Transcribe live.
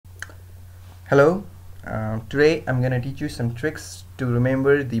Hello, today I'm going to teach you some tricks to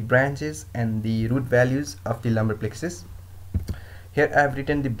remember the branches and the root values of the lumbar plexus. Here I have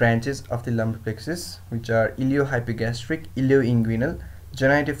written the branches of the lumbar plexus, which are iliohypogastric, ilioinguinal,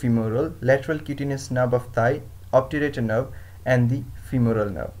 genitofemoral, lateral cutaneous nerve of thigh, obturator nerve, and the femoral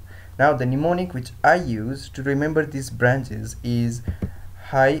nerve. Now the mnemonic which I use to remember these branches is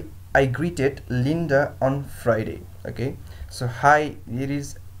 "Hi, I greeted Linda on Friday." Okay, so hi, it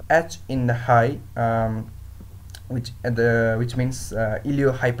is H in the high, which means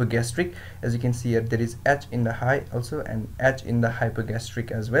iliohypogastric. As you can see here, there is H in the high also and H in the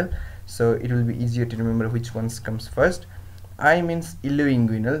hypogastric as well, so it will be easier to remember which ones comes first. I means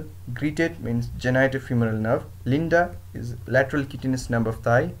ilioinguinal, greeted means genitofemoral nerve, Linda is lateral cutaneous nerve of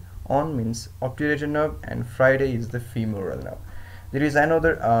thigh, on means obturator nerve, and Friday is the femoral nerve. There is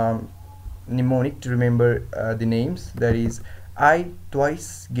another mnemonic to remember the names, that is I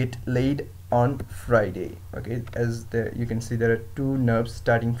twice get laid on Friday. Okay, as you can see, there are two nerves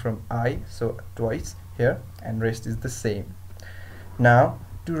starting from I, so twice here, and rest is the same. Now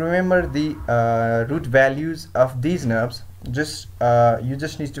to remember the root values of these nerves, you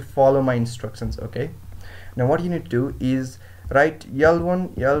just need to follow my instructions. Okay, now what you need to do is write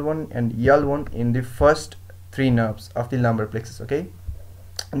L1, L1 and L1 in the first three nerves of the lumbar plexus. Okay,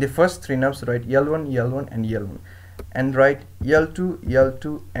 in the first three nerves write L1, L1 and L1, and write L2,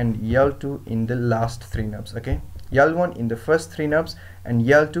 L2 and L2 in the last three nerves. Okay, L1 in the first three nerves and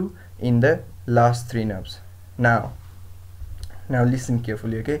L2 in the last three nerves. Now listen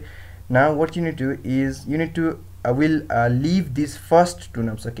carefully. Okay, now what you need to do is you need to leave these first two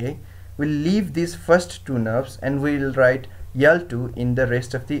nerves. Okay, we'll leave these first two nerves and we'll write L2 in the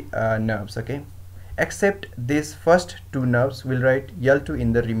rest of the nerves. Okay, except these first two nerves, we'll write L2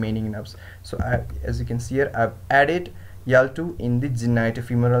 in the remaining nerves. So as you can see here, I've added L2 in the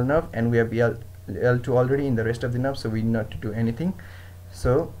genitofemoral nerve, and we have L2 already in the rest of the nerves, so we need not to do anything.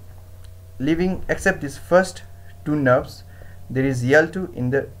 So leaving except these first two nerves, there is L2 in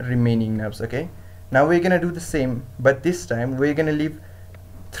the remaining nerves. Okay, now we're gonna do the same, but this time we're gonna leave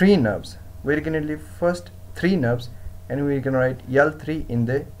three nerves. We're gonna leave first three nerves and we're gonna write L3 in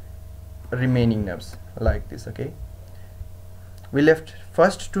the remaining nerves like this. Okay, we left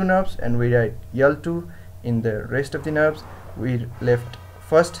first two nerves and we write L2 in the rest of the nerves. We left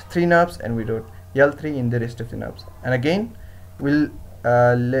first three nerves and we wrote L3 in the rest of the nerves, and again we'll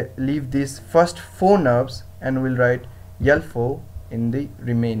leave these first four nerves and we'll write L4 in the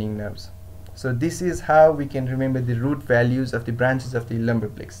remaining nerves. So this is how we can remember the root values of the branches of the lumbar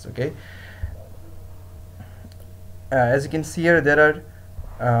plexus. Okay, as you can see here, there are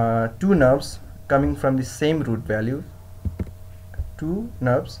two nerves coming from the same root value, two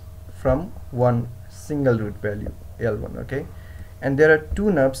nerves from one single root value L1. Okay, and there are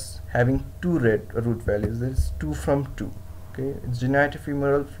two nerves having two root values. There is 2 from 2. Okay, it's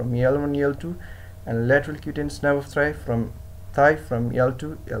genitofemoral from L1, L2, and lateral cutaneous nerve of thigh from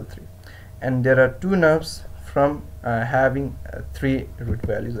L2, L3, and there are two nerves from having three root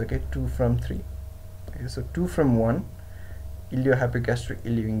values. Okay, 2 from 3. Okay, so 2 from 1 iliohypogastric,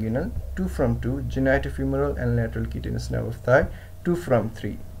 ilioinguinal, 2 from 2 genitofemoral and lateral cutaneous nerve of thigh, 2 from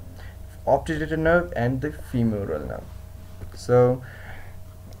 3 obturator nerve and the femoral nerve. So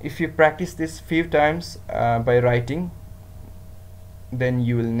if you practice this few times by writing, then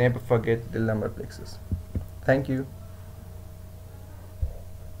you will never forget the lumbar plexus. Thank you.